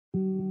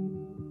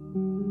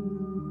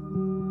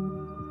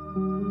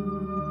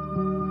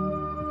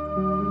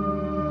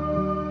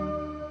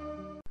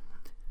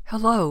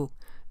Hello,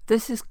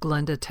 this is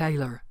Glenda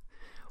Taylor.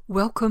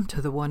 Welcome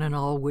to the One and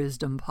All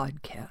Wisdom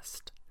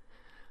podcast.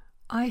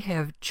 I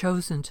have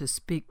chosen to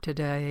speak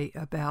today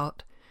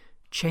about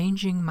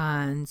changing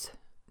minds,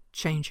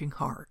 changing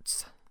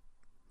hearts.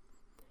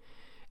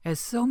 As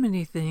so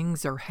many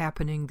things are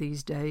happening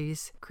these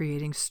days,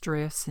 creating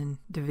stress and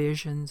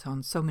divisions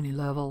on so many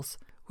levels,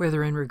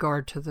 whether in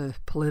regard to the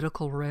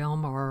political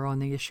realm or on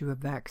the issue of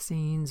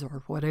vaccines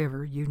or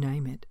whatever, you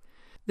name it,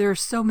 there are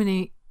so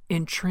many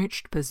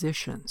entrenched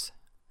positions,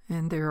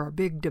 and there are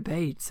big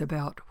debates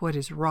about what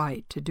is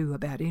right to do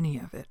about any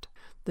of it.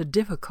 The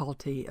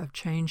difficulty of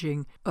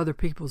changing other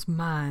people's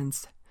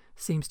minds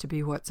seems to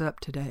be what's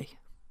up today.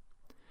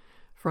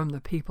 From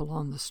the people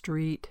on the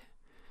street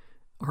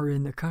or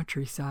in the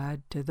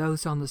countryside to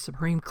those on the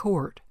Supreme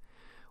Court,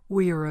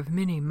 we are of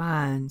many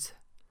minds,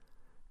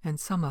 and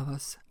some of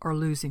us are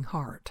losing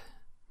heart.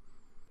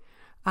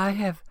 I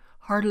have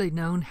hardly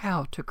known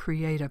how to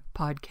create a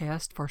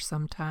podcast for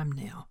some time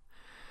now,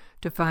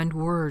 to find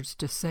words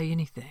to say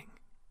anything.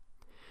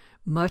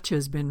 Much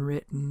has been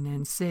written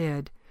and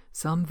said,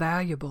 some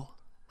valuable,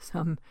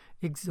 some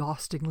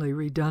exhaustingly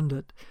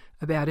redundant,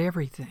 about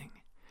everything.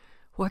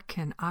 What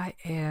can I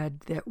add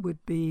that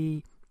would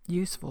be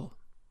useful?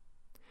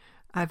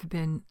 I've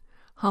been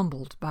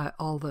humbled by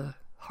all the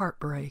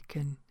heartbreak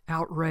and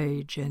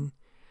outrage and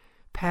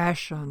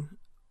passion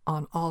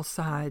on all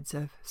sides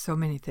of so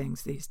many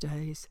things these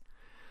days.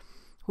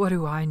 What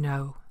do I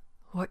know?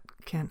 What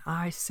can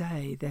I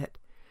say that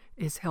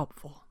is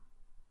helpful?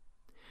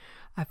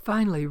 I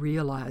finally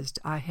realized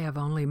I have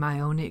only my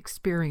own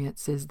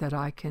experiences that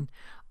I can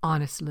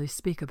honestly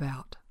speak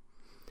about.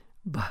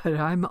 But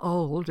I'm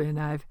old and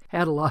I've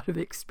had a lot of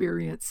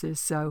experiences,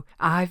 so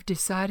I've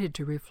decided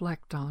to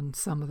reflect on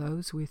some of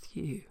those with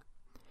you.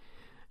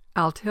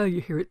 I'll tell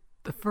you here at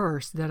the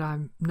first that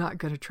I'm not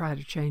going to try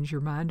to change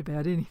your mind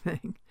about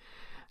anything.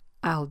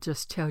 I'll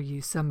just tell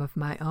you some of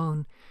my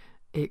own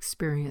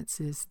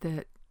experiences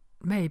that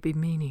may be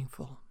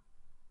meaningful.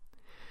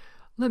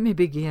 Let me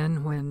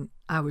begin when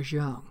I was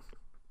young.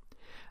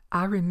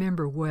 I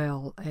remember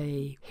well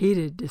a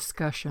heated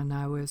discussion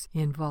I was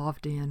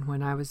involved in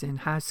when I was in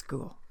high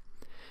school,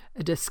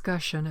 a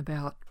discussion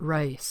about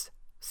race,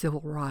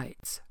 civil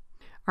rights.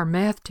 Our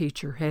math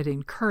teacher had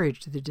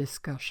encouraged the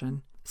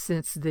discussion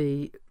since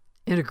the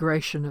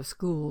integration of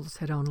schools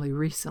had only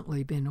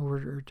recently been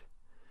ordered.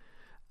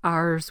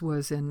 Ours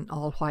was an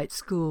all-white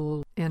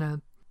school in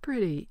a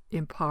pretty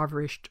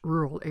impoverished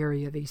rural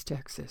area of East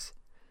Texas.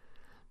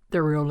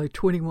 There were only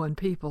 21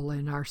 people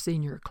in our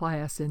senior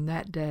class, and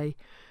that day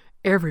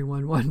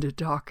everyone wanted to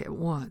talk at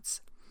once.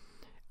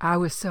 I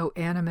was so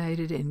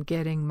animated in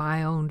getting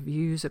my own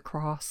views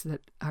across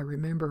that I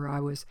remember I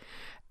was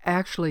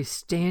actually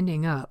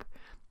standing up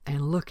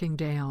and looking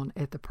down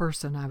at the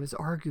person I was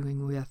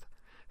arguing with,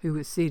 who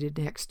was seated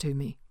next to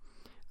me,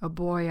 a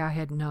boy I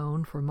had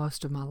known for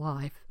most of my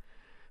life,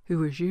 who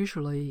was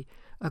usually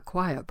a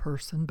quiet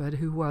person, but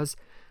who was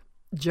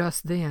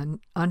just then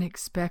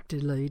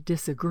unexpectedly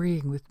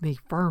disagreeing with me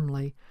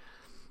firmly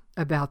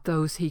about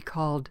those he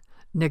called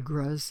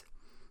Negras.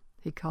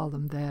 He called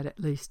them that, at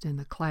least in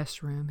the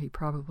classroom. He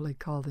probably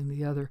called them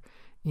the other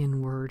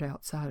N-word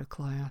outside of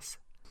class.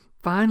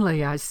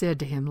 Finally, I said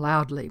to him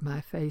loudly,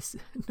 my face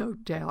no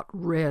doubt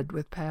red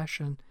with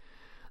passion,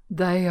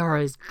 "They are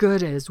as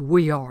good as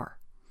we are."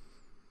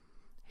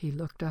 He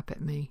looked up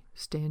at me,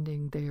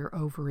 standing there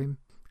over him,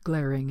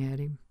 glaring at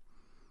him,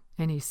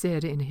 and he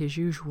said in his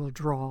usual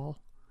drawl,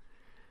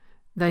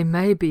 "They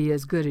may be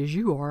as good as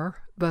you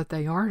are, but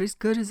they aren't as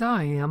good as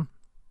I am."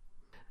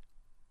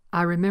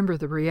 I remember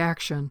the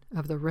reaction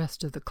of the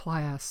rest of the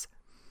class.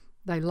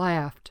 They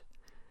laughed,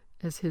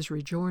 as his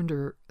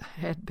rejoinder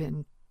had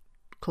been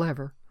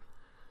clever.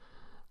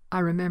 I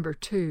remember,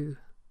 too,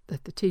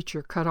 that the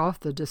teacher cut off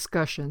the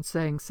discussion,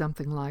 saying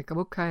something like,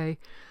 "Okay,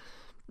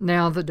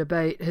 now the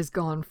debate has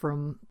gone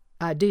from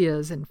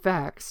ideas and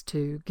facts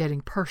to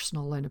getting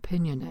personal and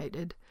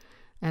opinionated,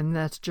 and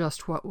that's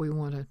just what we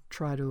want to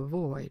try to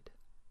avoid."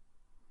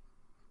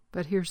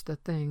 But here's the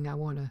thing I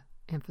want to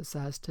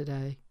emphasize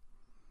today.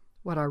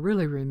 What I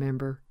really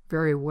remember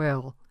very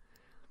well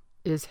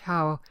is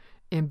how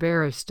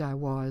embarrassed I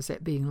was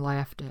at being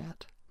laughed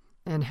at,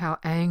 and how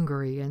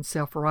angry and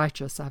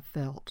self-righteous I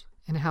felt,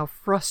 and how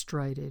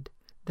frustrated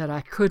that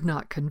I could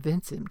not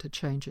convince him to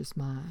change his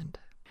mind.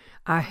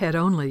 I had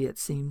only, it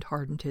seemed,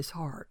 hardened his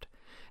heart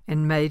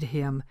and made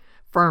him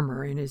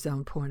firmer in his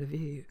own point of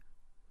view,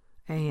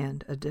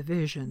 and a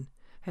division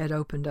had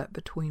opened up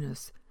between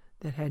us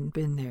that hadn't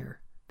been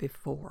there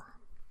before.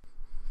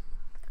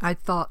 I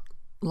thought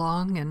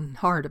long and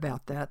hard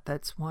about that.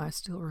 That's why I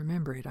still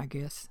remember it, I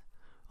guess,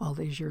 all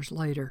these years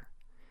later.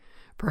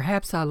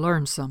 Perhaps I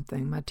learned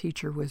something my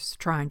teacher was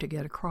trying to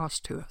get across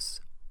to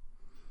us.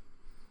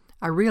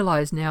 I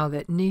realize now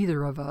that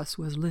neither of us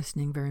was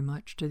listening very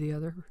much to the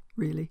other,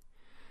 really,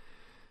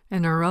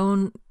 and our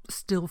own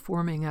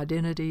still-forming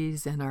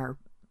identities and our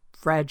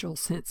fragile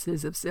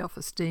senses of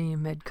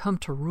self-esteem had come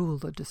to rule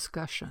the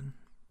discussion.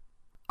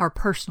 Our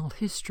personal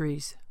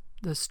histories,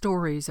 the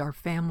stories our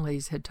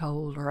families had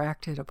told or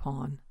acted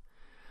upon,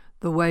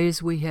 The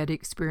ways we had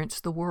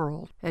experienced the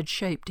world had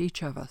shaped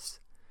each of us,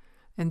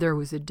 and there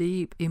was a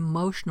deep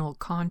emotional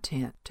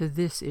content to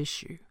this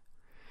issue.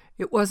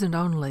 It wasn't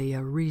only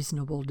a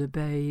reasonable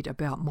debate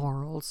about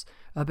morals,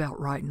 about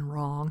right and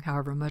wrong,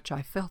 however much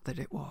I felt that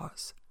it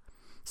was.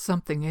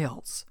 Something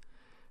else,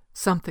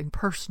 something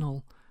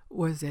personal,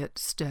 was at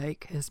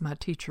stake, as my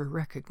teacher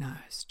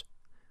recognized.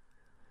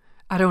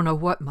 I don't know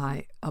what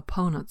my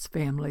opponent's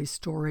family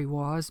story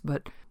was,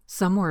 but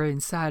somewhere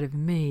inside of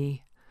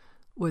me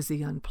was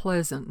the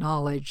unpleasant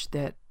knowledge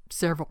that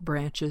several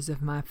branches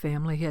of my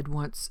family had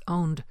once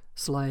owned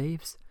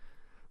slaves,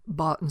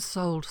 bought and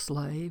sold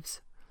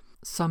slaves.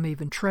 Some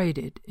even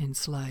traded in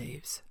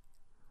slaves.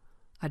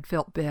 I'd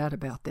felt bad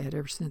about that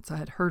ever since I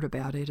had heard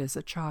about it as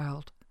a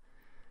child.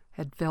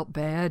 Had felt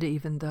bad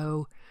even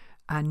though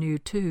I knew,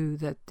 too,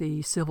 that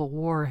the Civil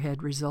War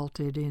had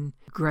resulted in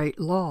great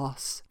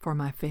loss for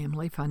my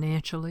family,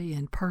 financially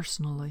and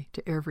personally,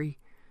 to every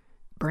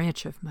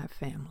branch of my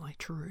family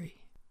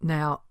tree.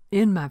 Now,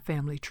 in my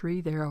family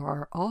tree, there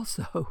are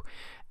also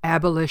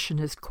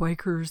abolitionist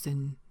Quakers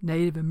and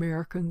Native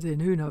Americans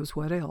and who knows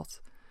what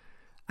else.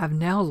 I've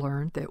now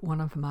learned that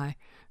one of my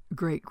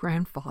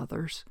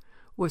great-grandfathers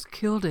was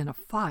killed in a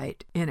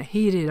fight in a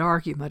heated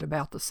argument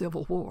about the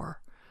Civil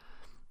War,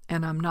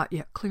 and I'm not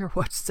yet clear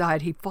what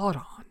side he fought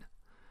on.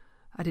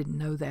 I didn't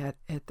know that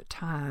at the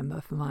time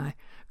of my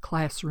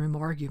classroom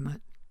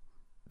argument,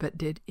 but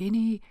did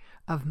any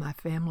of my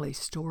family's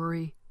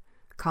story,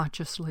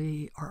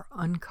 consciously or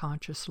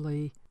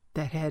unconsciously,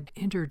 that had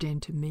entered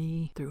into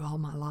me through all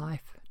my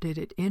life, did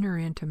it enter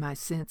into my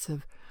sense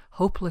of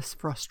hopeless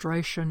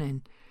frustration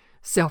and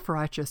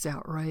self-righteous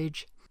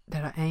outrage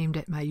that I aimed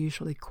at my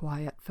usually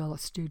quiet fellow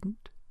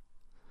student?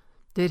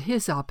 Did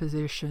his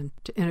opposition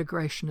to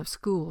integration of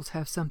schools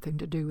have something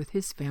to do with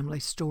his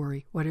family's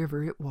story,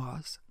 whatever it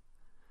was?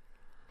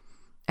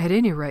 At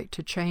any rate,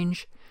 to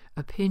change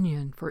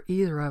opinion for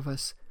either of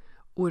us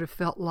would have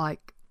felt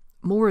like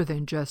more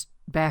than just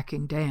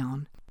backing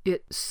down.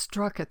 It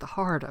struck at the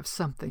heart of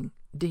something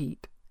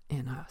deep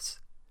in us.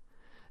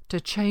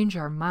 To change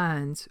our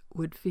minds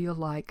would feel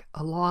like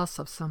a loss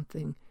of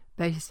something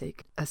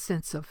basic, a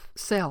sense of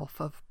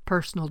self, of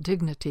personal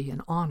dignity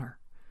and honor,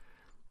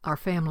 our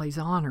family's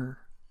honor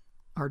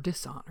or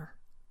dishonor.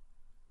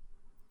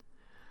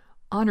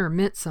 Honor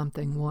meant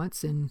something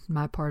once in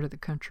my part of the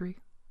country.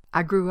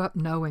 I grew up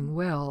knowing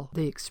well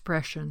the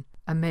expression,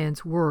 a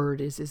man's word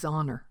is his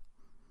honor.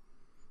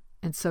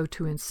 And so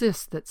to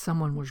insist that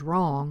someone was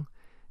wrong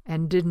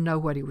and didn't know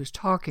what he was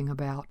talking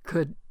about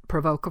could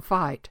provoke a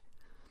fight,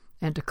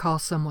 and to call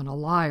someone a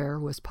liar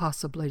was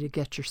possibly to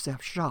get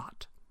yourself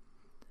shot.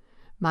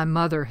 My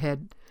mother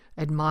had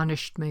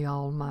admonished me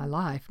all my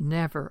life,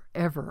 never,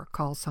 ever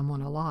call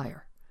someone a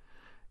liar.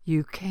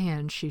 You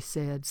can, she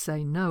said,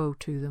 say no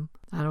to them.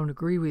 I don't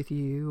agree with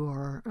you,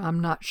 or I'm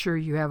not sure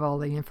you have all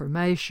the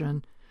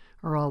information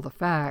or all the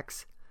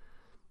facts,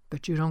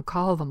 but you don't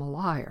call them a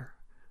liar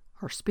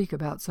or speak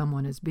about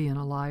someone as being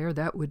a liar.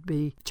 That would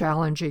be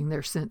challenging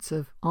their sense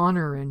of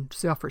honor and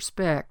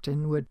self-respect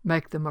and would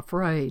make them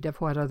afraid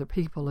of what other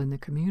people in the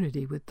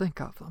community would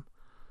think of them.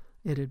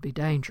 It'd be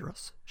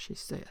dangerous, she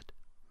said.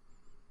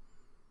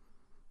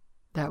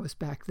 That was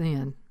back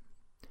then.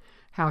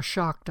 How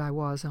shocked I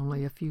was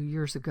only a few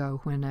years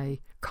ago when a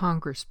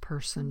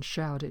congressperson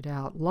shouted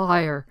out,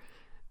 "Liar,"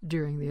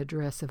 during the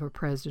address of a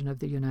president of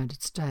the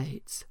United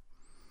States.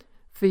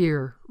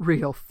 Fear,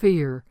 real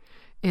fear,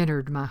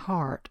 entered my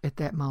heart at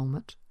that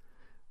moment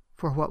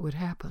for what would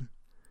happen,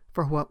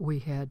 for what we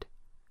had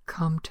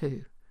come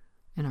to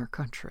in our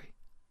country.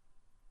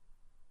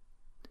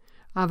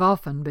 I've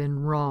often been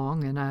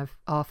wrong, and I've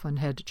often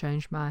had to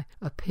change my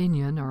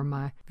opinion or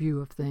my view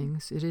of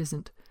things. It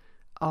isn't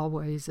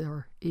always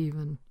or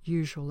even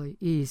usually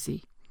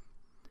easy.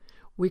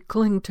 We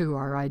cling to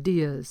our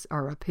ideas,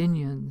 our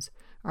opinions,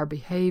 our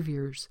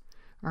behaviors,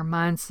 our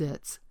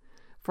mindsets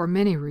for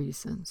many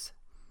reasons.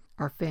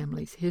 Our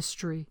family's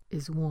history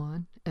is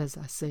one, as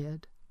I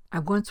said. I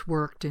once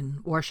worked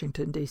in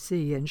Washington,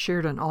 D.C., and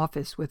shared an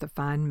office with a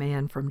fine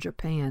man from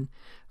Japan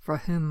for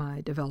whom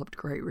I developed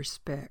great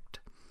respect.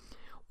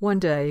 One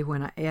day,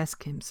 when I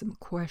asked him some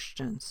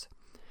questions,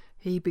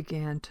 he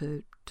began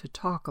to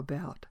talk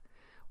about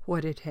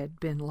what it had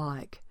been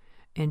like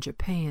in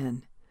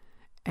Japan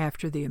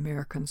after the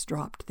Americans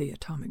dropped the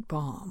atomic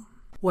bomb,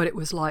 what it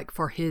was like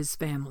for his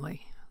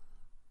family.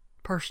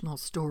 Personal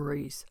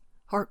stories,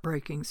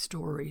 heartbreaking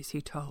stories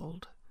he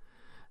told.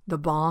 The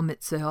bomb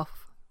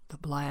itself, the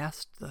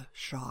blast, the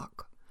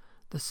shock,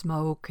 the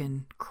smoke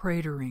and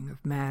cratering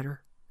of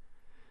matter,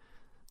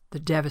 the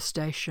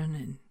devastation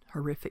and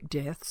horrific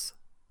deaths,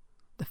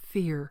 the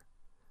fear,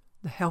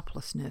 the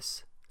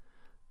helplessness,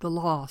 the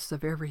loss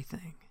of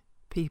everything,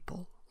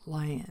 people,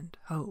 land,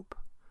 hope,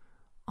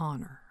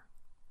 honor.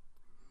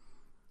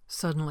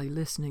 Suddenly,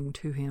 listening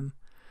to him,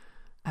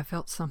 I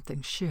felt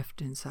something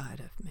shift inside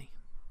of me.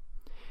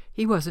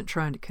 He wasn't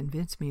trying to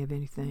convince me of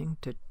anything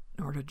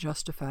or to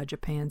justify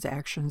Japan's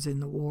actions in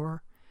the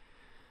war.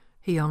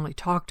 He only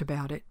talked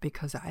about it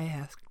because I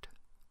asked.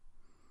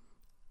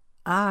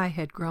 I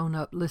had grown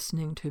up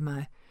listening to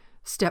my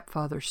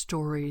stepfather's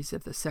stories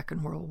of the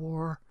Second World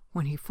War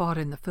when he fought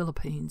in the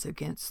Philippines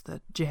against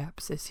the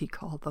Japs, as he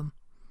called them.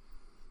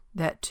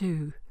 That,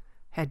 too,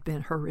 had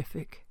been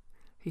horrific,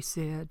 he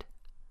said.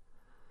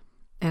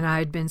 And I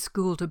had been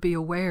schooled to be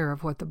aware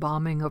of what the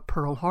bombing of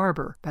Pearl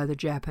Harbor by the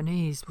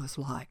Japanese was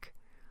like.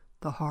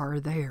 The horror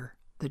there,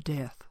 the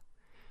death.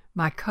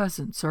 My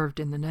cousin served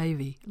in the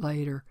Navy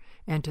later,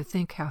 and to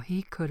think how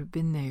he could have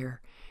been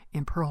there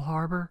in Pearl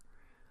Harbor,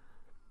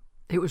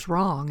 it was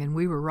wrong, and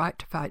we were right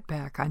to fight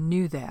back. I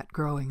knew that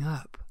growing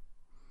up.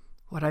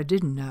 What I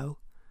didn't know,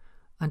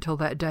 until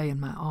that day in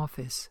my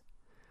office,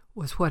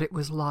 was what it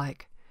was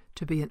like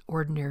to be an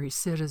ordinary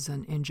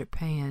citizen in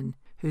Japan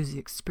whose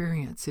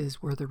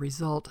experiences were the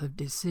result of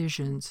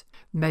decisions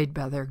made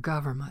by their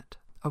government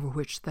over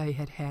which they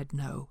had had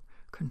no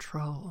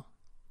control.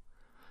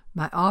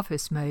 My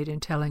office mate, in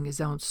telling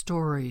his own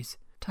stories,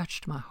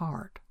 touched my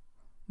heart,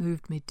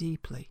 moved me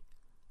deeply,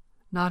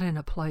 not in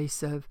a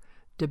place of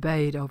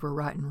debate over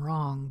right and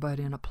wrong, but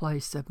in a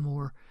place of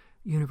more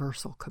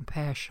universal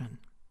compassion.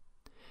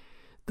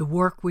 The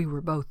work we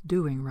were both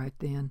doing right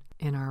then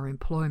in our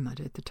employment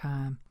at the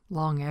time,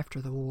 long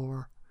after the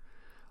war,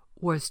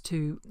 was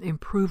to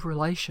improve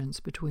relations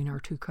between our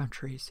two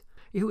countries.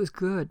 It was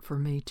good for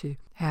me to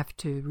have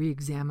to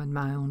re-examine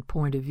my own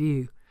point of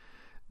view,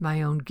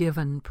 my own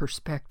given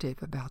perspective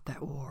about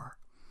that war,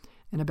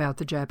 and about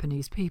the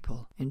Japanese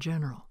people in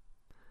general,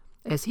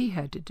 as he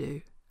had to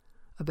do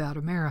about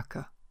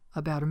America,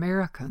 about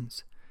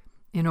Americans,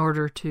 in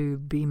order to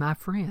be my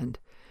friend,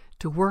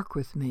 to work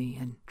with me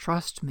and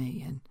trust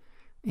me and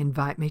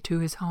invite me to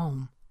his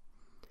home.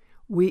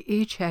 We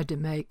each had to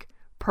make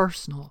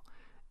personal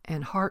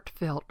and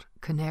heartfelt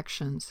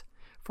connections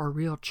for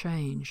real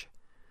change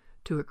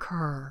to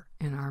occur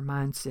in our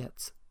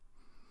mindsets.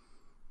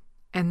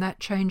 And that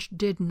change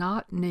did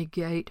not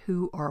negate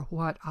who or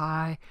what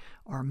I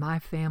or my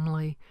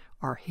family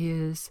or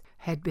his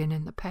had been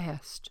in the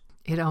past.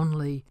 It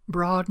only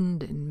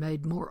broadened and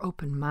made more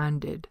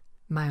open-minded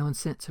my own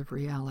sense of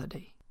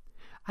reality.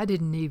 I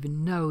didn't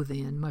even know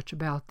then much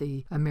about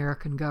the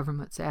American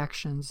government's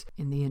actions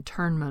in the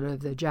internment of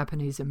the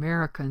Japanese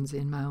Americans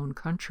in my own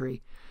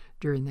country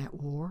during that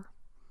war,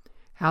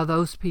 how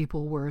those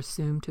people were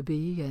assumed to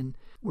be and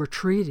were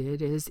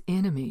treated as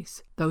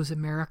enemies, those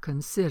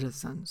American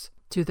citizens,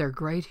 to their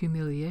great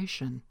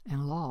humiliation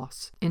and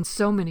loss in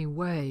so many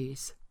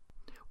ways.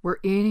 Were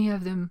any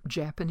of them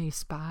Japanese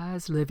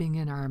spies living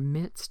in our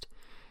midst,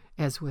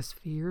 as was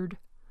feared,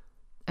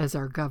 as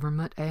our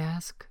government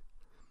asked?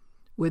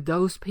 Would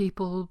those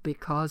people,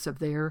 because of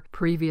their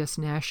previous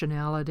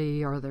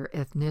nationality or their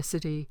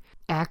ethnicity,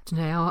 act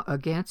now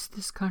against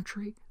this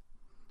country?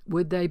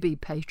 Would they be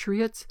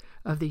patriots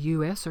of the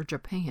U.S. or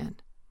Japan?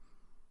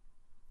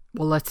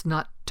 Well, let's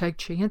not take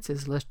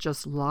chances. Let's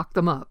just lock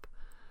them up.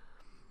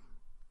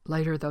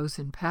 Later, those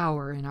in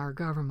power in our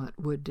government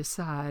would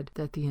decide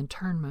that the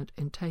internment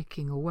and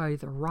taking away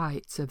the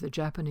rights of the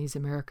Japanese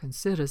American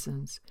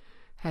citizens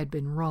had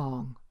been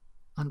wrong,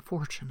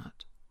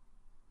 unfortunate.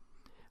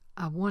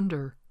 I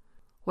wonder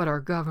what our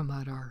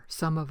government or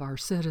some of our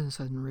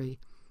citizenry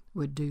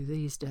would do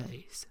these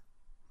days.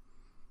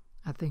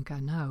 I think I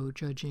know,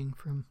 judging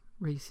from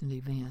recent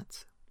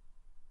events.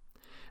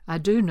 I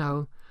do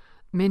know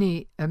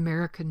many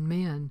American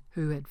men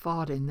who had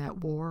fought in that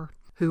war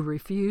who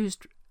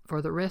refused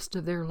for the rest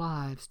of their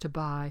lives to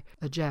buy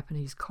a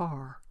Japanese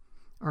car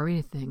or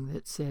anything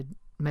that said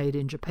made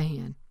in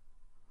Japan.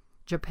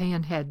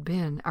 Japan had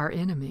been our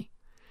enemy.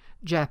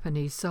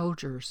 Japanese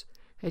soldiers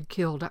had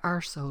killed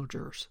our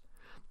soldiers,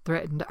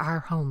 threatened our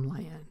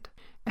homeland.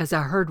 As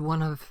I heard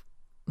one of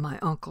my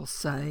uncles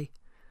say,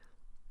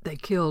 they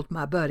killed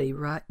my buddy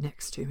right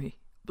next to me,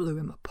 blew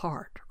him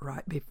apart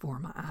right before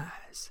my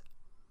eyes.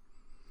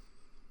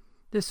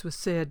 This was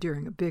said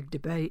during a big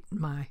debate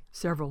my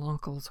several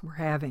uncles were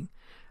having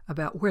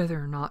about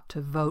whether or not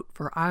to vote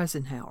for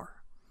Eisenhower.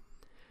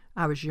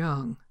 I was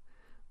young,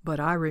 but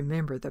I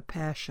remember the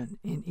passion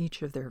in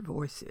each of their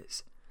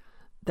voices.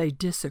 They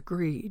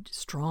disagreed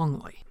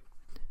strongly.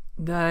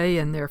 They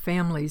and their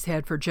families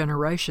had for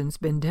generations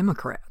been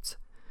Democrats.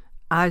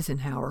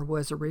 Eisenhower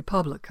was a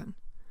Republican.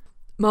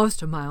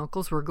 Most of my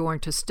uncles were going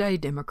to stay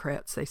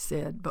Democrats, they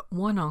said, but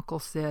one uncle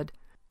said,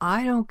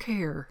 I don't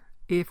care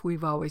if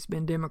we've always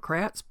been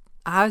Democrats.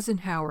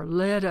 Eisenhower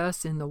led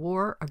us in the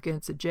war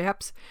against the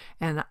Japs,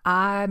 and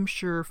I'm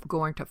sure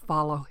going to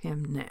follow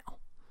him now.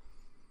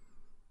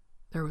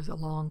 There was a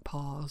long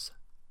pause.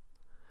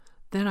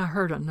 Then I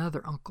heard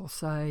another uncle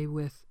say,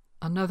 with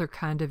another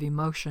kind of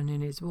emotion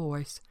in his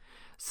voice,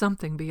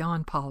 something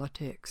beyond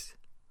politics.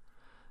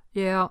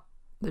 Yeah,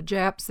 the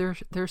Japs,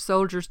 their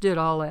soldiers did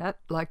all that,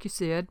 like you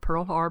said,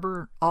 Pearl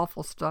Harbor,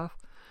 awful stuff.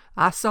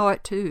 I saw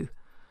it too.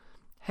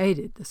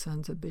 Hated the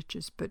sons of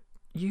bitches, but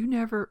you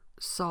never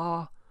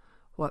saw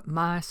what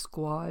my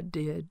squad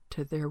did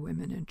to their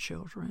women and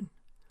children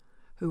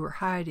who were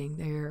hiding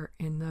there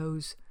in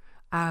those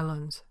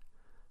islands,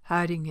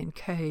 hiding in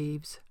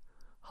caves,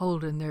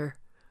 holding their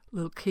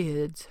little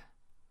kids.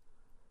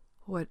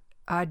 What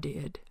I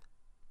did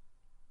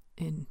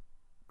in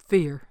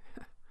fear,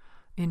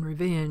 in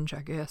revenge,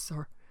 I guess,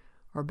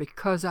 or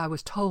because I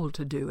was told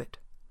to do it.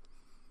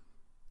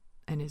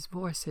 And his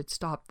voice had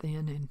stopped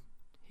then, and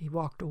he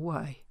walked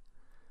away.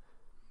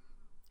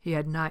 He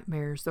had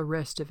nightmares the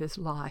rest of his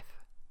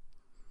life.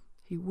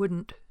 He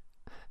wouldn't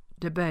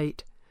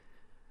debate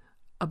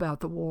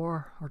about the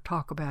war or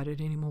talk about it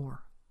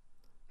anymore.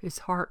 His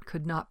heart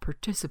could not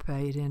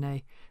participate in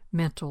a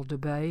mental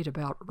debate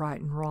about right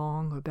and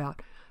wrong,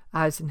 about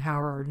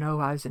Eisenhower or no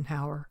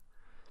Eisenhower.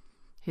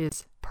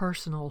 His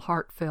personal,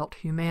 heartfelt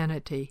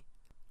humanity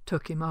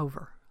took him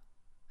over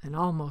and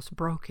almost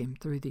broke him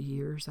through the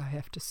years, I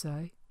have to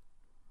say.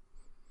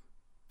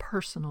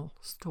 Personal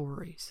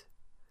stories.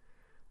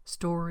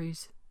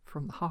 Stories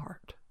from the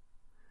heart.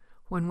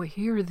 When we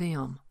hear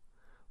them,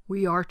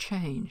 we are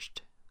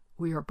changed.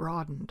 We are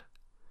broadened.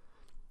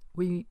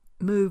 We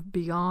move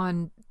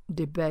beyond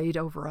debate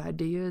over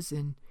ideas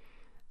and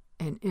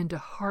into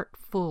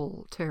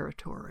heartful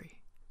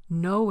territory.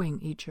 Knowing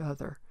each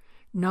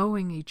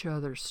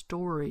other's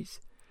stories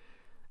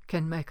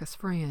can make us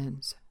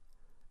friends,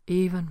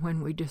 even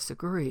when we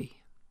disagree.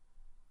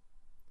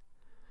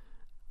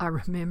 I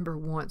remember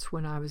once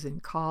when I was in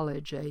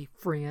college, a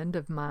friend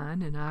of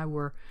mine and I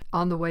were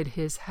on the way to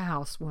his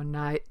house one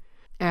night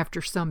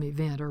after some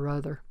event or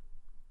other.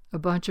 A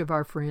bunch of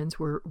our friends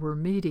were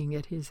meeting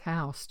at his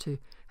house to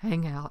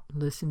hang out,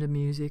 listen to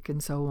music,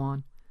 and so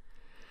on.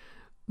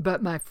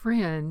 But my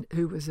friend,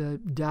 who was a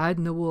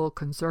dyed-in-the-wool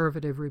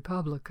conservative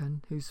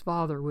Republican whose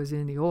father was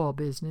in the oil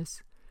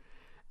business,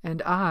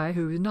 and I,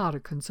 who was not a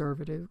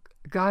conservative,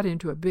 got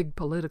into a big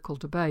political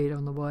debate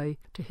on the way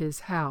to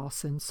his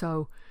house. And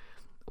so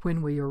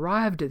when we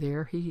arrived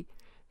there, he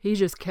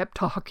just kept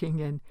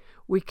talking, and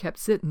we kept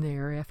sitting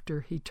there after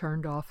he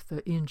turned off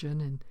the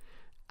engine, and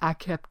I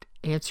kept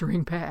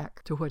answering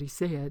back to what he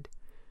said.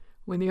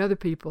 When the other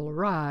people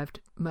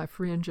arrived, my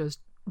friend just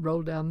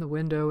rolled down the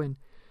window and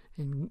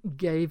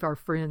gave our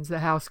friends the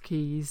house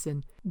keys,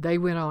 and they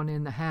went on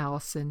in the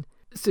house, and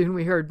soon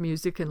we heard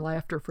music and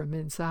laughter from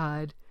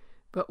inside,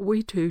 but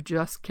we two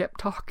just kept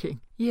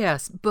talking.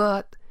 Yes,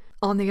 but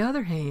on the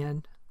other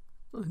hand,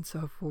 and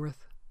so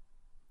forth.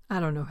 I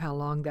don't know how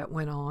long that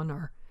went on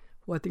or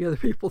what the other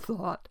people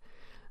thought,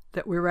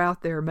 that we were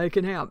out there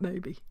making out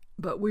maybe,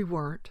 but we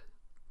weren't.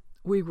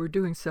 We were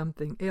doing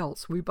something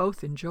else we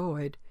both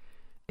enjoyed,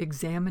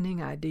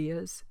 examining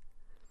ideas,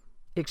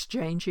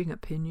 exchanging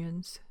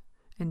opinions,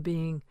 and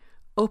being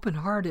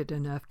open-hearted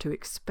enough to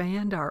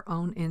expand our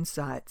own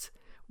insights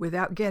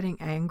without getting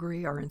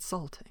angry or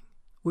insulting.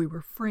 We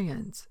were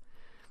friends.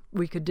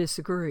 We could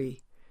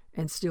disagree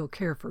and still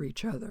care for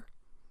each other.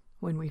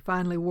 When we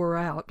finally wore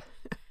out,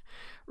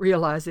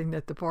 realizing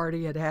that the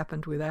party had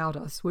happened without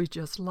us, we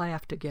just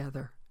laughed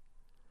together.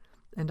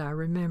 And I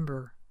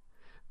remember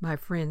my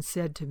friend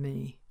said to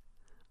me,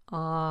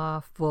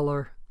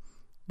 Fuller,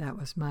 that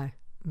was my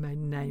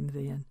name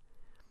then,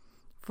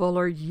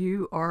 Fuller,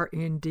 you are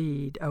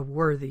indeed a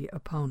worthy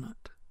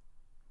opponent.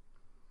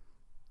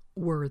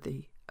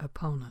 Worthy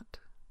opponent.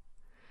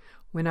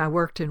 When I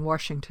worked in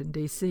Washington,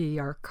 D.C.,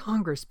 our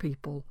Congress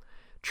people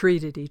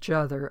treated each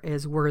other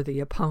as worthy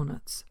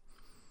opponents.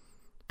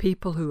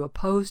 People who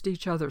opposed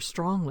each other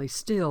strongly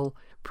still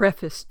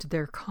prefaced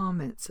their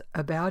comments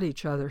about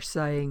each other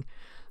saying,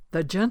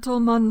 "The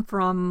gentleman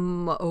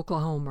from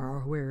Oklahoma,"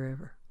 or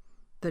wherever,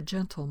 "the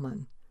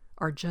gentleman,"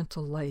 or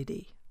 "gentle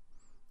lady."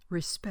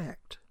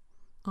 Respect,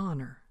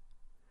 honor,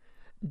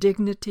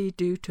 dignity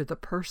due to the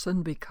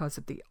person because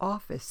of the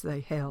office they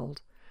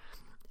held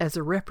as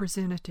a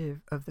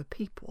representative of the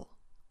people.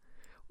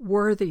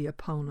 Worthy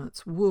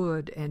opponents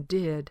would and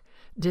did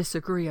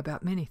disagree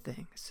about many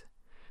things.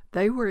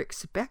 They were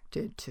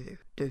expected to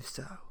do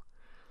so,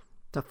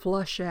 to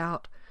flush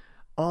out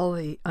all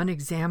the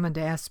unexamined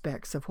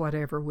aspects of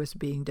whatever was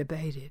being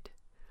debated.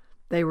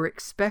 They were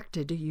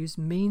expected to use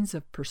means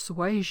of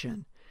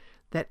persuasion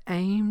that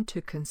aimed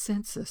to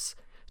consensus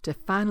to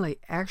finally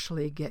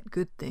actually get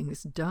good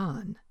things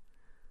done.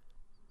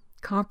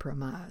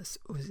 Compromise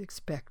was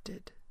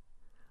expected,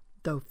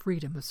 though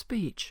freedom of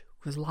speech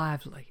was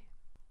lively.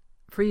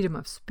 Freedom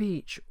of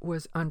speech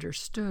was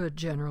understood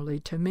generally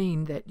to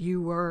mean that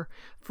you were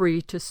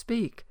free to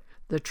speak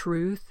the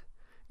truth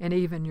and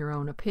even your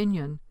own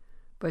opinion,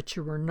 but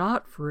you were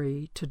not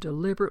free to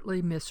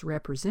deliberately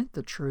misrepresent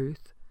the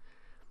truth,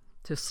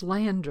 to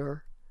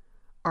slander,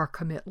 or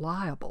commit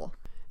libel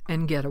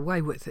and get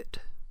away with it.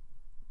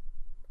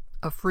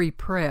 A free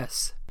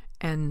press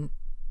and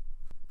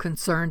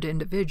concerned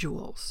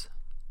individuals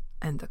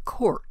and the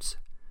courts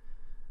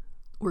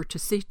were to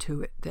see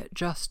to it that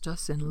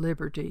justice and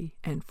liberty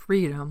and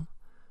freedom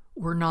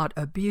were not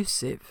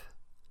abusive,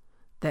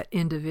 that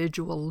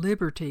individual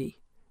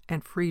liberty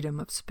and freedom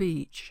of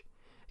speech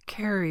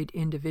carried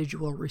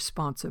individual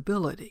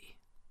responsibility.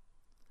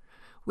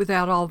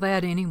 Without all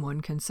that,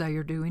 anyone can say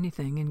or do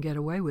anything and get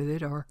away with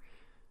it, or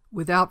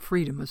without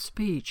freedom of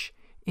speech,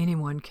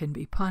 anyone can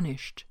be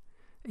punished,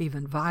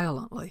 even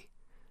violently,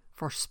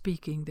 for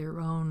speaking their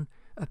own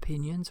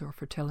opinions or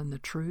for telling the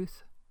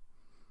truth.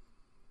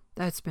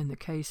 That's been the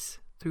case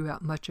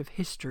throughout much of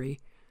history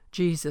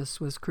Jesus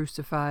was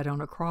crucified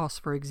on a cross,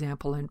 for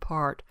example, in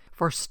part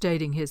for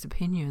stating his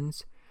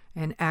opinions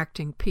and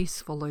acting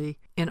peacefully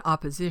in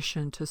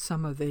opposition to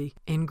some of the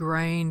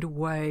ingrained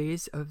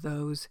ways of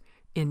those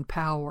in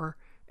power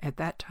at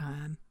that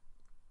time.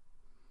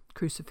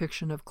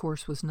 Crucifixion, of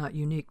course, was not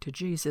unique to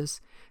Jesus.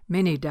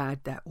 Many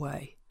died that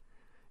way.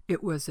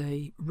 It was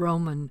a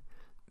Roman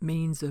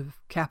means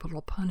of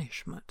capital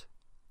punishment.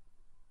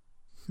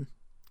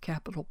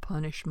 Capital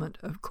punishment,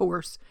 of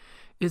course,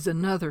 is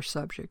another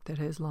subject that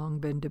has long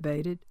been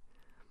debated.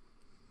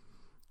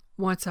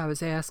 Once I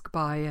was asked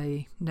by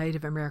a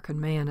Native American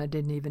man I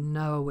didn't even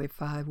know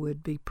if I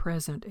would be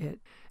present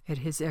at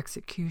his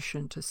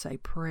execution to say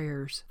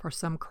prayers for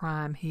some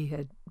crime he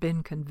had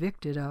been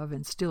convicted of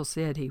and still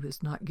said he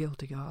was not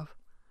guilty of.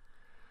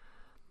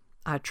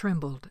 I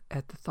trembled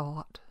at the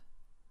thought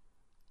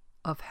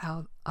of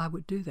how I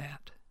would do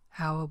that,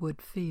 how I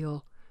would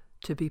feel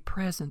to be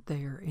present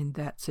there in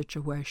that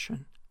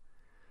situation.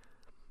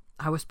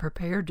 I was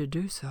prepared to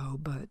do so,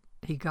 but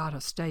he got a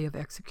stay of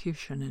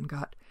execution and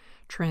got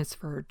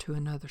transferred to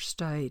another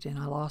state, and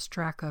I lost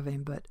track of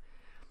him, but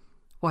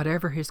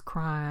whatever his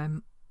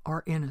crime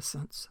or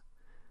innocence,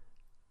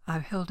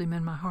 I've held him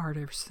in my heart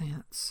ever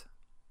since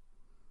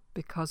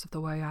because of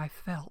the way I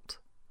felt,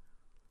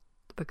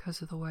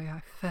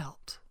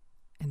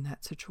 in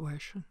that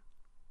situation.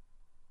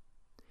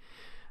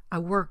 I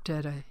worked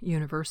at a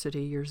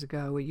university years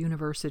ago, a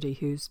university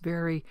whose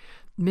very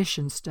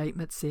mission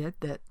statement said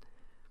that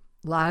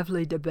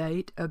lively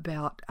debate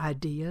about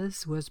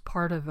ideas was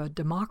part of a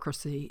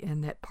democracy,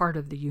 and that part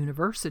of the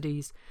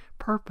university's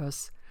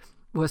purpose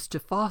was to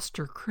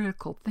foster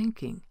critical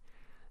thinking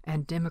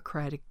and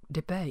democratic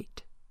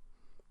debate.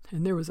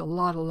 And there was a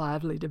lot of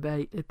lively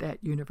debate at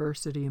that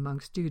university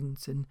among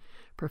students and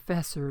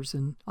professors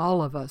and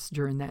all of us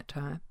during that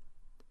time.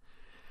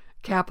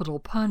 Capital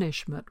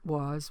punishment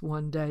was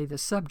one day the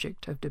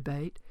subject of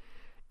debate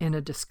in a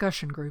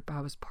discussion group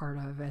I was part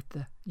of at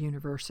the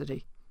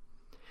university.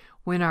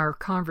 When our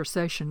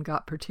conversation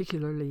got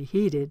particularly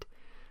heated,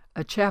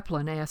 a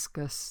chaplain asked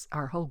us,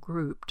 our whole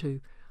group, to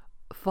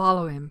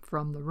follow him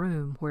from the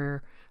room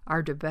where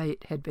our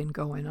debate had been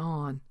going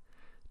on,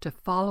 to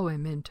follow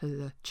him into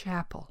the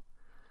chapel.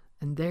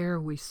 And there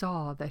we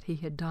saw that he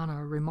had done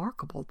a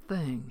remarkable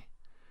thing.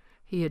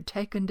 He had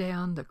taken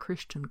down the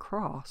Christian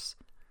cross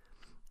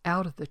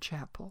out of the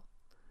chapel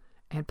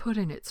and put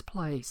in its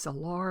place a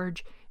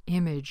large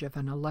image of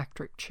an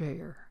electric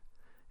chair,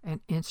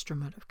 an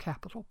instrument of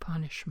capital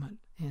punishment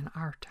in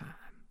our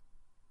time.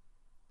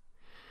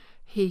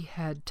 He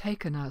had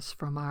taken us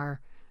from our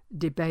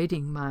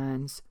debating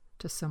minds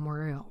to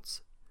somewhere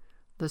else.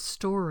 The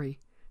story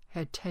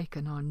had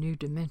taken on new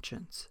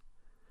dimensions.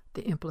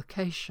 The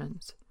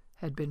implications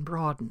had been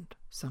broadened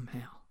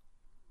somehow.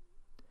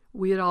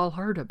 We had all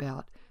heard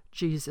about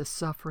Jesus'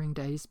 suffering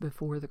days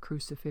before the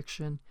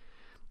crucifixion,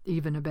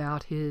 even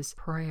about his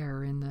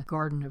prayer in the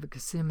Garden of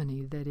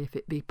Gethsemane that if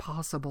it be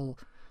possible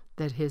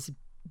that his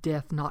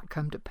death not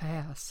come to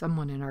pass.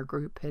 Someone in our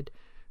group had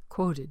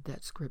quoted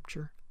that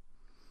scripture.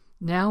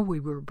 Now we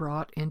were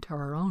brought into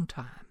our own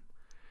time,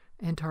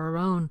 into our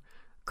own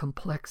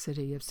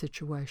complexity of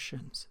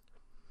situations.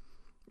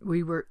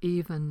 We were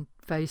even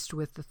faced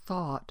with the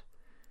thought,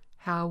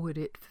 how would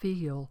it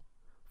feel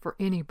for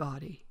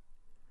anybody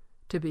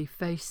to be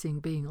facing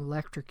being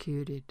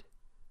electrocuted,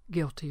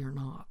 guilty or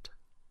not?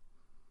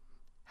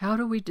 How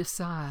do we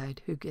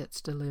decide who gets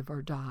to live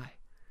or die?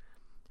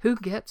 Who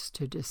gets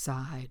to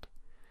decide?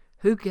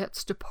 Who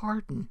gets to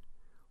pardon?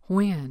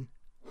 When?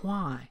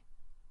 Why?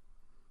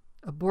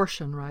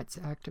 Abortion rights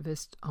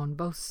activists on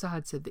both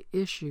sides of the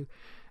issue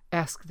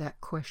ask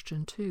that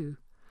question too,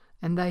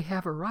 and they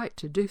have a right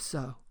to do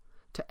so,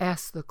 to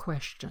ask the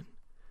question,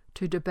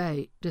 to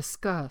debate,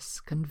 discuss,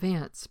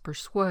 convince,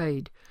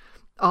 persuade,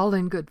 all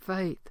in good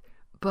faith,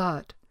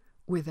 but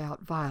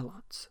without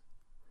violence.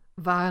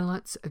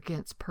 Violence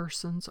against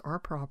persons or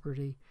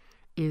property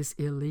is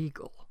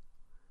illegal,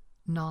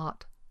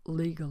 not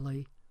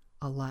legally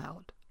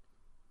allowed.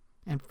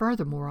 And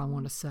furthermore, I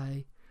want to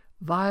say,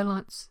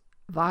 violence,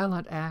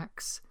 violent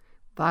acts,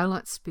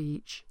 violent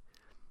speech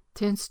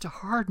tends to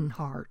harden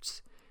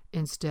hearts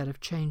instead of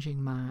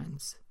changing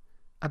minds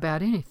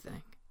about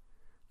anything.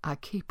 I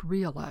keep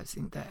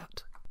realizing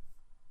that.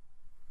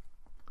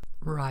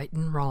 Right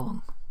and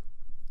wrong.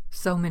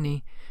 So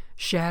many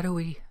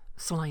shadowy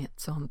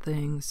slants on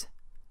things.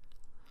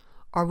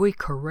 Are we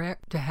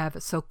correct to have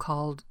a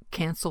so-called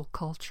cancel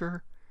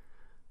culture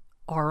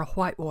or a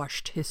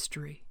whitewashed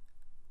history?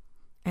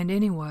 And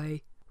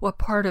anyway, what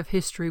part of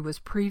history was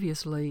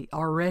previously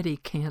already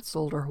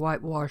canceled or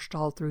whitewashed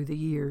all through the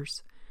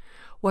years?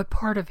 What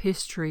part of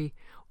history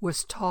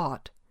was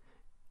taught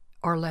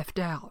or left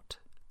out?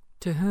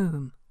 To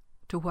whom?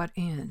 To what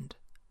end?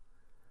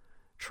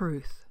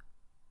 Truth.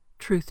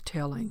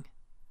 Truth-telling.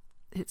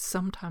 It's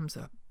sometimes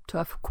a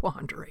tough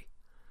quandary.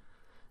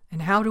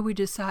 And how do we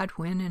decide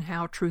when and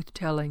how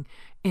truth-telling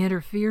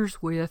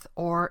interferes with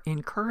or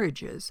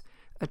encourages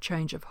a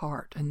change of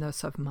heart and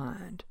thus of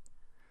mind?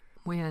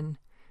 When,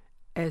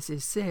 as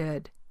is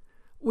said,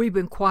 we've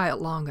been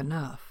quiet long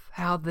enough.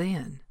 how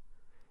then?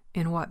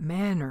 In what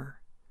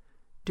manner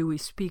do we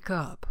speak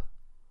up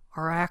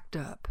or act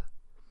up,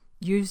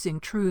 using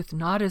truth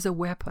not as a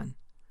weapon,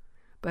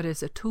 but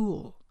as a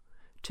tool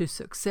to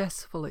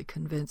successfully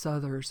convince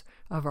others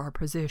of our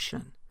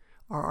position,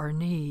 or our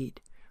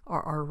need,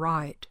 or our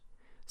right,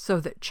 so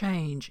that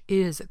change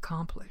is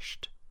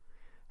accomplished?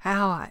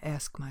 How, I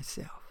ask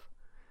myself,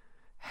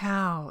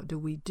 how do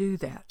we do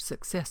that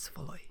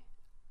successfully?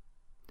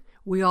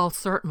 We all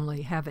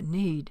certainly have a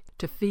need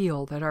to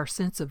feel that our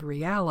sense of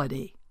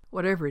reality,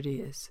 whatever it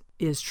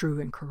is true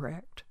and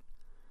correct.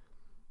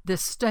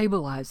 This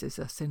stabilizes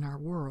us in our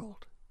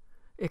world.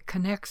 It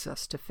connects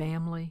us to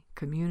family,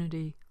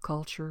 community,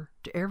 culture,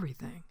 to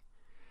everything.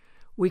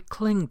 We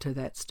cling to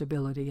that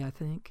stability, I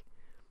think,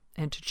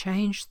 and to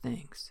change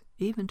things,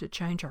 even to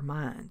change our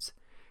minds,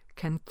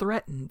 can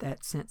threaten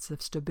that sense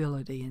of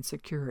stability and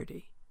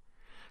security.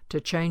 To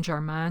change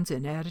our minds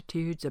and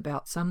attitudes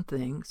about some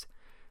things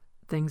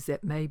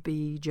that may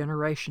be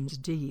generations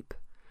deep,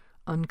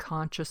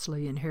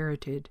 unconsciously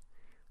inherited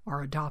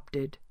or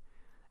adopted,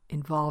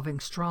 involving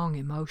strong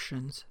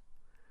emotions.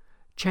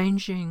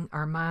 Changing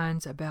our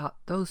minds about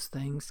those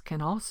things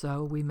can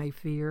also, we may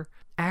fear,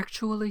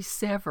 actually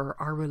sever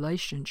our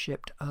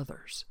relationship to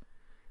others,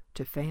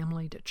 to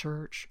family, to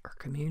church, or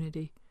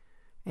community,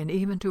 and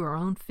even to our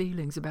own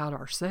feelings about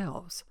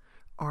ourselves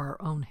or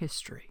our own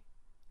history.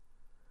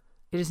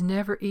 It is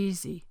never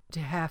easy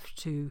to have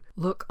to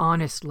look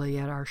honestly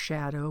at our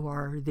shadow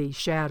or the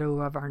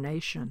shadow of our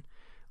nation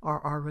or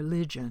our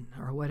religion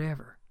or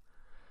whatever.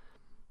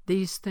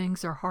 These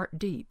things are heart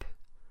deep,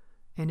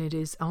 and it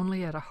is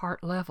only at a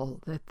heart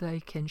level that they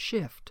can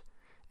shift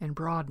and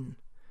broaden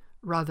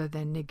rather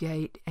than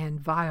negate and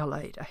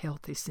violate a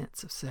healthy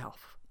sense of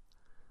self.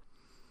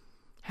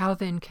 How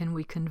then can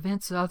we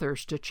convince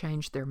others to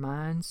change their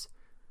minds,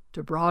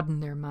 to broaden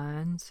their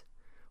minds,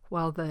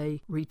 while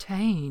they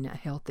retain a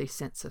healthy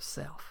sense of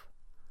self?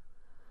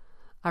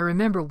 I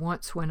remember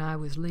once when I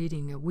was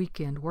leading a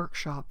weekend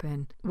workshop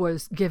and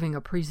was giving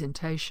a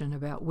presentation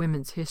about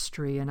women's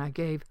history, and I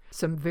gave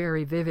some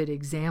very vivid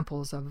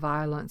examples of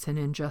violence and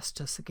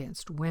injustice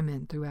against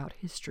women throughout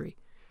history,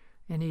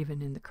 and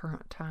even in the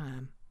current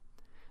time.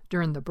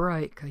 During the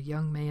break, a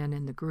young man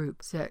in the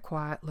group sat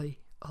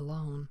quietly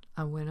alone.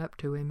 I went up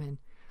to him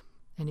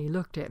and he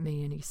looked at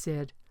me and he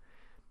said,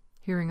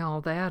 "Hearing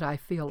all that, I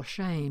feel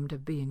ashamed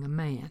of being a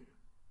man."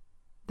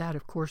 That,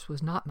 of course,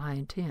 was not my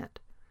intent.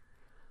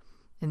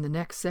 In the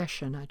next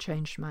session, I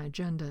changed my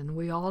agenda, and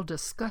we all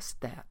discussed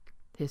that,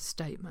 his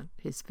statement,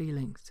 his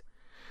feelings,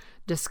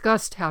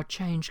 discussed how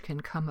change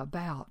can come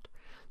about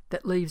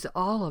that leaves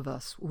all of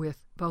us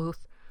with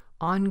both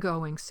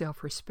ongoing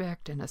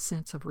self-respect and a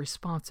sense of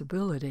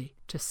responsibility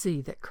to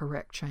see that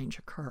correct change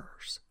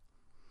occurs.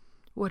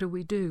 What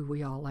do?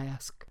 We all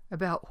ask,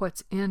 about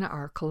what's in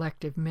our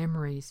collective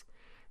memories,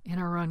 in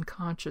our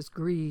unconscious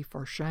grief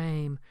or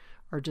shame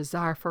or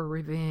desire for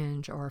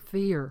revenge or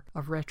fear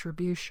of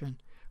retribution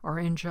or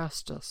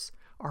injustice,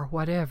 or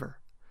whatever.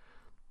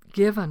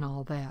 Given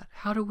all that,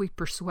 how do we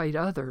persuade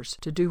others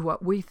to do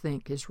what we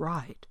think is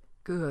right,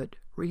 good,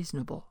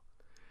 reasonable?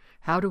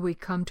 How do we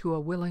come to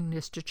a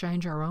willingness to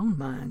change our own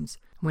minds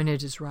when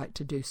it is right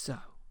to do so?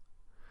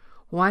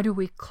 Why do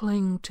we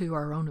cling to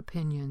our own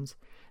opinions,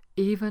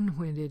 even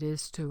when it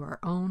is to our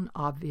own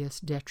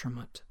obvious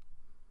detriment?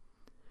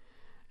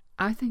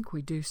 I think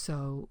we do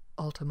so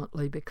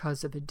ultimately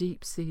because of a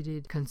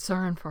deep-seated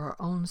concern for our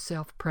own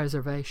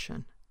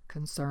self-preservation,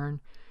 concern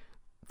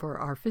for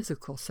our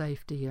physical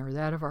safety or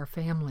that of our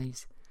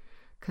families,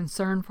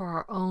 concern for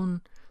our own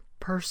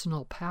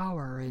personal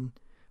power and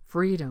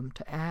freedom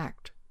to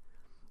act,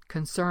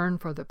 concern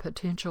for the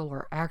potential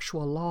or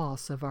actual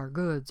loss of our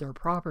goods or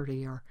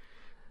property or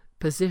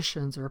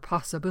positions or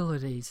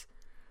possibilities,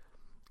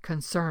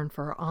 concern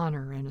for our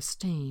honor and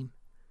esteem,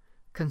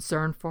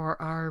 concern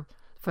for our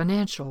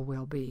financial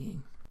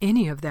well-being.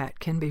 Any of that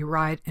can be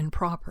right and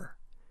proper,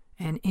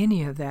 and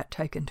any of that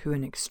taken to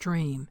an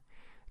extreme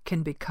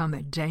can become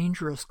a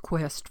dangerous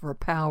quest for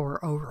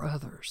power over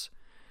others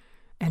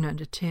and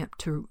an attempt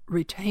to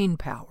retain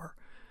power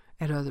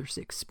at others'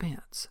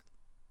 expense.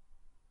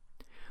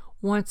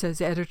 Once,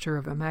 as editor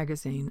of a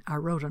magazine, I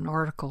wrote an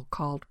article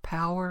called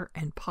Power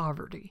and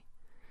Poverty.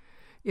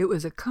 It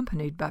was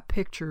accompanied by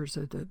pictures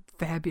of the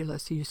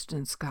fabulous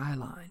Houston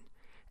skyline,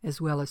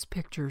 as well as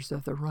pictures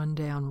of the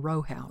rundown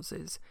row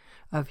houses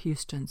of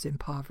Houston's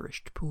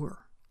impoverished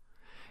poor.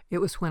 It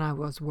was when I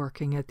was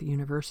working at the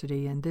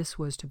university, and this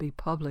was to be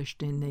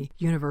published in the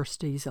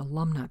university's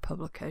alumni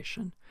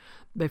publication.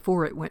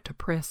 Before it went to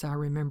press, I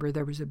remember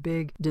there was a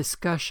big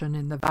discussion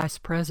in the vice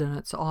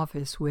president's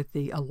office with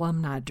the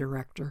alumni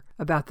director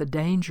about the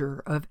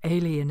danger of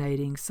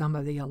alienating some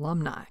of the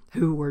alumni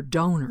who were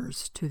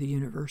donors to the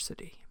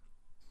university.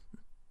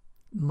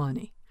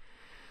 Money.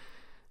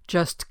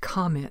 Just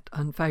comment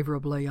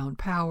unfavorably on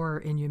power,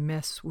 and you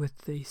mess with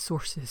the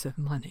sources of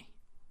money.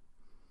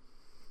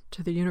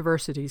 To the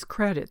university's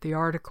credit, the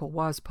article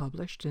was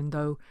published, and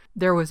though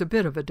there was a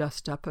bit of a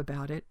dust-up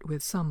about it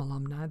with some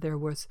alumni, there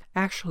was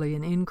actually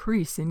an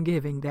increase in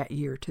giving that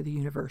year to the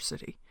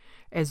university,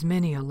 as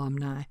many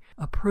alumni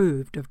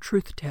approved of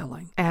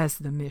truth-telling as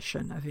the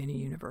mission of any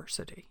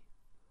university.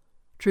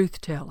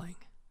 Truth-telling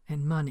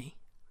and money,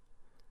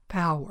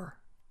 power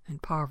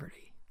and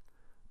poverty,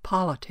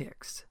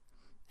 politics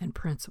and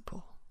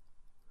principle.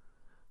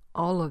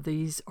 All of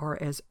these are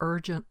as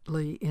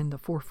urgently in the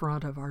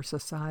forefront of our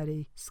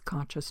society's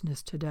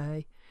consciousness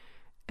today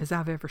as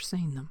I've ever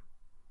seen them.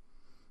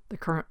 The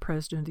current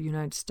President of the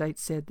United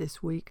States said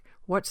this week,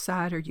 "What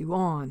side are you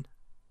on?"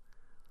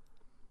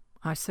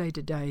 I say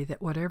today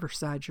that whatever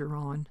side you're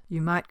on,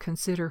 you might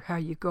consider how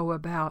you go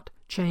about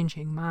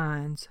changing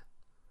minds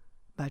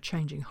by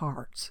changing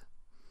hearts.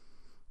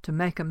 To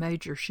make a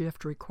major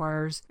shift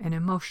requires an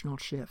emotional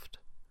shift,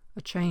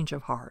 a change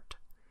of heart.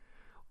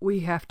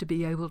 We have to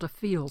be able to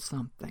feel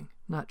something,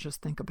 not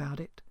just think about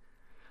it.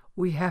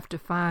 We have to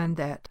find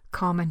that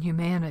common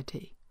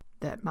humanity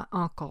that my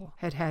uncle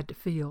had to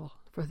feel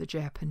for the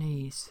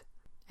Japanese,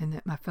 and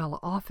that my fellow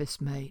office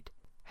mate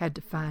had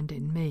to find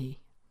in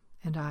me,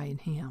 and I in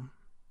him.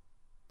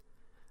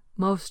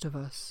 Most of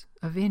us,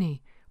 of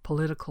any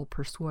political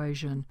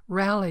persuasion,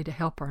 rally to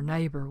help our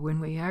neighbor when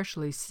we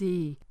actually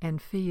see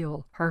and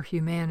feel her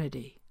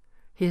humanity,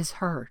 his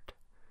hurt,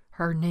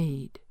 her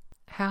need.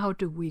 How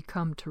do we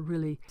come to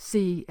really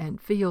see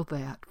and feel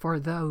that for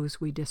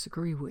those we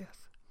disagree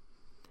with?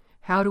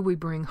 How do we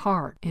bring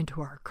heart into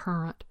our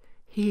current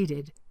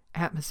heated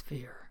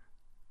atmosphere?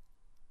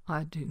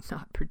 I do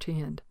not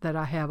pretend that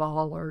I have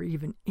all or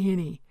even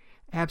any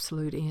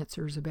absolute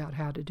answers about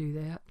how to do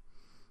that.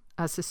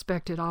 I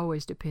suspect it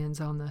always depends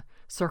on the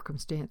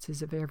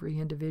circumstances of every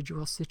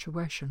individual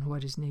situation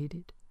what is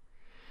needed.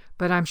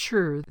 But I'm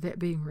sure that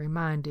being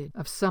reminded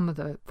of some of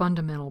the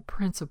fundamental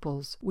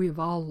principles we have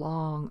all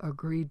long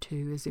agreed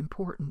to is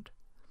important,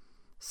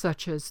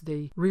 such as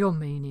the real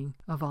meaning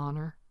of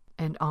honor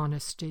and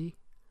honesty,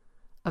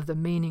 of the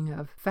meaning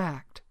of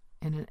fact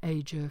in an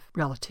age of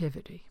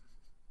relativity.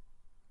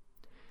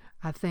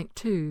 I think,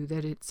 too,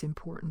 that it's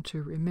important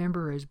to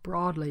remember as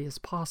broadly as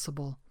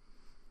possible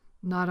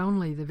not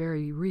only the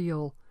very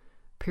real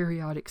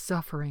periodic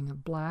suffering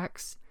of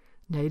blacks,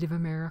 Native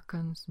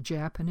Americans,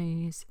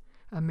 Japanese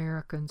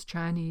Americans,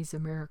 Chinese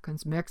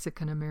Americans,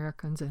 Mexican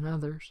Americans, and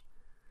others,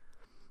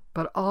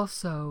 but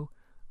also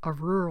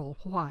of rural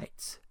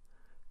whites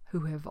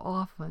who have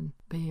often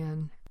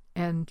been,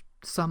 and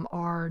some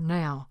are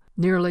now,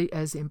 nearly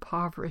as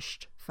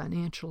impoverished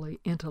financially,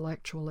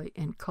 intellectually,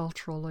 and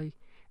culturally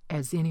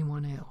as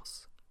anyone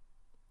else.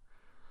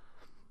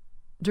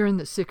 During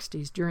the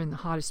 60s, during the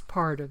hottest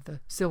part of the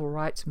civil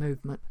rights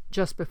movement,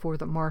 just before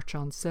the March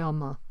on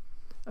Selma,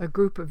 a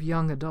group of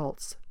young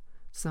adults,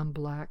 some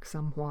black,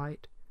 some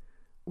white,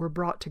 were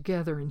brought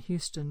together in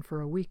Houston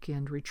for a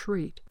weekend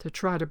retreat to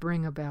try to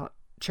bring about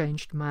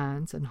changed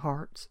minds and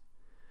hearts.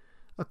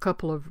 A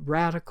couple of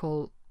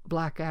radical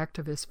black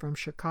activists from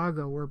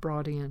Chicago were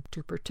brought in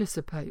to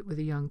participate with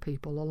the young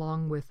people,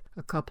 along with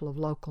a couple of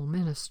local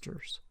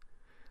ministers.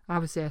 I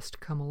was asked to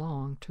come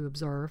along to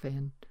observe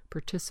and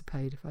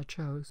participate if I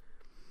chose.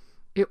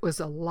 It was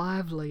a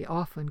lively,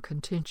 often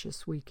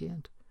contentious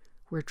weekend,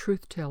 where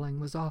truth-telling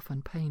was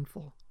often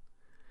painful.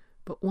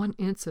 But one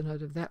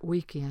incident of that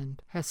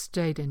weekend has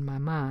stayed in my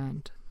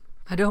mind.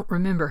 I don't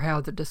remember how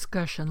the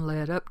discussion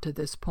led up to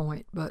this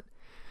point, but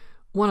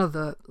one of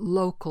the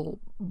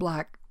local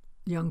black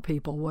young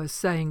people was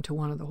saying to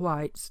one of the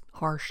whites,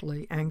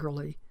 harshly,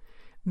 angrily,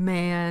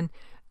 "Man,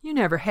 you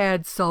never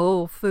had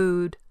soul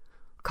food,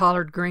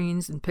 collard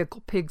greens and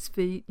pickled pig's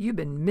feet. You've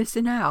been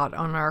missing out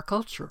on our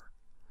culture."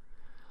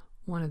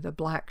 One of the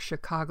black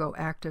Chicago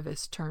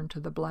activists turned to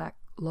the black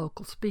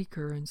local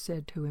speaker and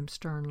said to him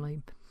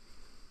sternly,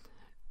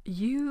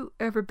 "You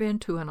ever been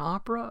to an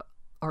opera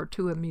or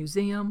to a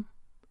museum?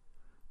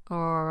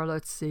 Or,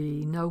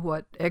 know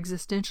what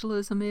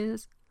existentialism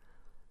is?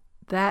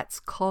 That's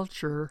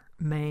culture,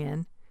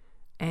 man,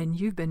 and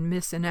you've been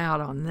missing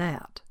out on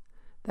that.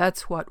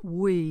 That's what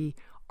we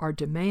are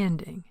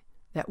demanding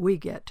that we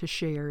get to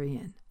share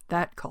in,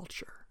 that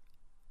culture."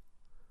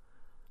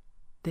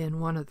 Then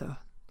one of the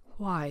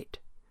white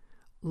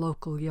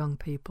local young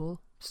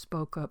people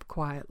spoke up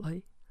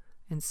quietly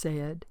and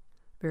said,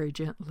 very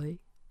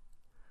gently,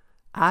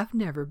 "I've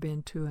never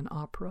been to an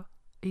opera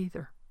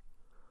either,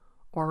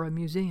 or a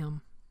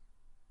museum.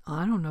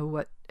 I don't know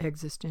what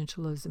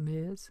existentialism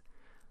is.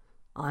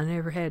 I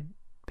never had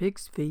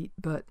pig's feet,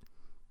 but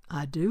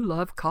I do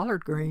love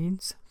collard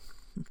greens."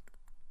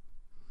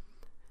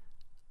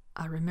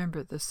 I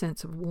remember the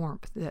sense of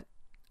warmth that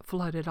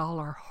flooded all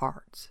our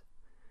hearts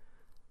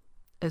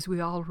as we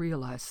all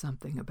realized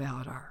something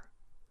about our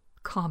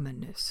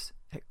commonness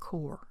at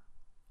core.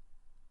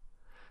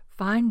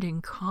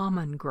 Finding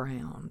common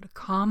ground,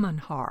 common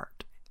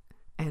heart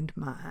and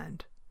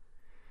mind.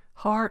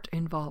 Heart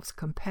involves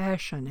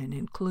compassion and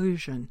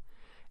inclusion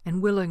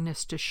and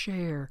willingness to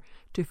share,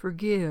 to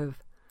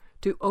forgive,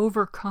 to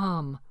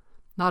overcome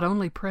not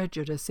only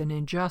prejudice and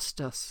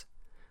injustice,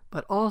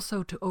 but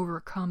also to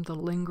overcome the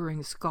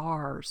lingering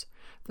scars,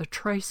 the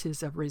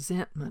traces of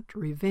resentment,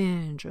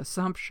 revenge,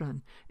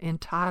 assumption,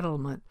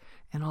 entitlement,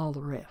 and all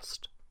the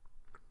rest.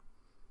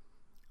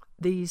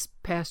 These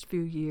past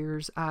few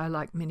years, I,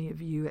 like many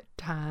of you at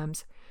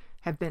times,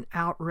 have been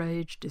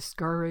outraged,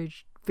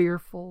 discouraged,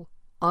 fearful,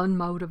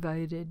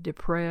 unmotivated,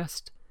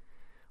 depressed.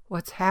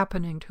 What's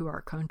happening to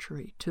our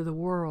country, to the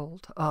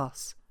world, to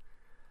us?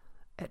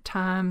 At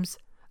times,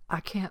 I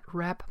can't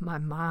wrap my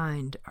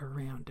mind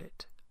around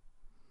it.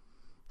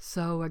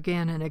 So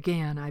again and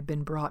again, I've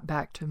been brought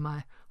back to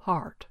my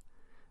heart,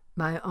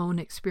 my own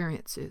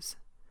experiences,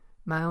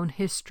 my own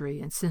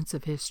history and sense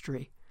of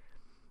history,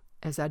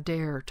 as I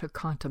dare to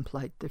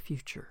contemplate the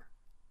future.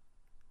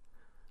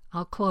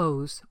 I'll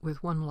close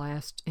with one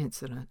last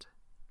incident.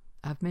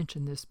 I've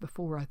mentioned this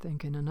before, I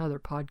think, in another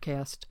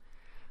podcast.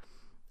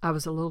 I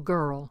was a little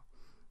girl,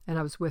 and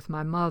I was with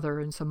my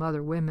mother and some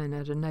other women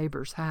at a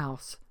neighbor's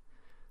house.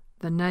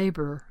 The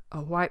neighbor,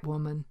 a white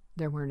woman,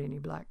 there weren't any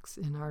blacks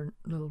in our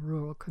little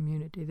rural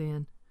community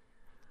then.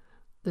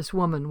 This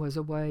woman was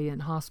away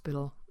in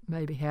hospital,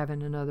 maybe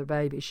having another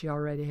baby. She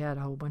already had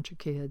a whole bunch of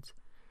kids.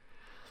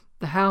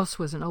 The house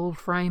was an old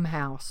frame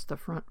house. The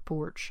front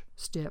porch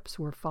steps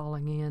were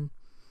falling in.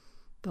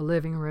 The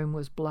living room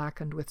was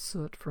blackened with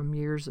soot from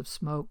years of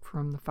smoke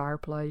from the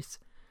fireplace.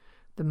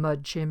 The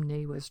mud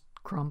chimney was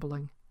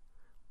crumbling,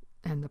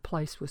 and the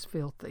place was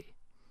filthy.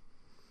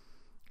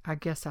 I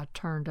guess I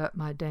turned up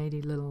my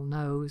dainty little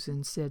nose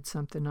and said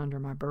something under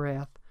my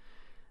breath,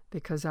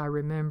 because I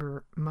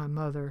remember my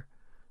mother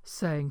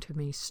saying to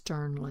me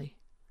sternly,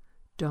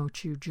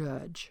 "Don't you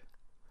judge.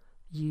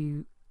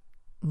 You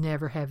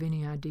never have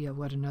any idea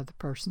what another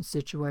person's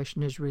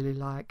situation is really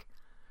like.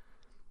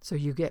 So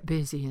you get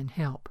busy and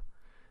help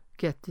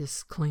get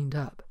this cleaned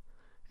up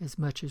as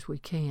much as we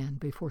can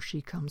before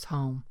she comes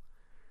home.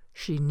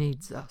 She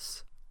needs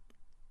us.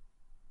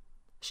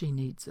 She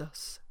needs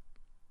us."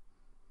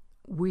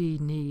 We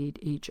need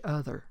each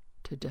other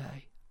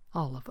today,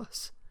 all of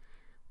us,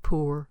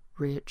 poor,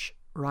 rich,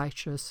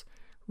 righteous,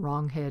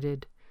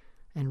 wrong-headed,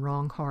 and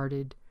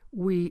wrong-hearted.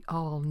 We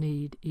all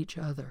need each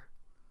other.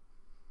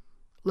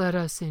 Let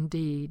us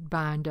indeed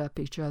bind up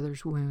each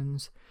other's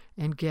wounds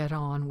and get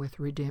on with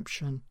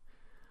redemption,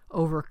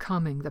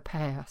 overcoming the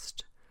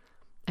past,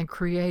 and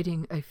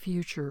creating a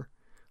future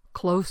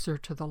closer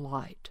to the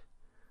light,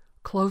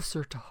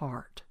 closer to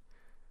heart,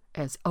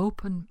 as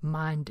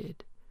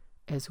open-minded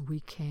as we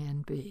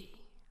can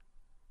be.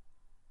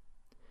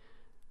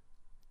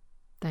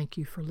 Thank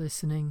you for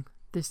listening.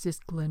 This is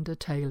Glenda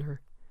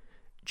Taylor.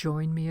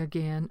 Join me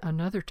again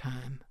another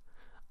time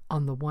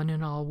on the One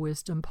and All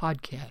Wisdom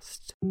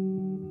podcast.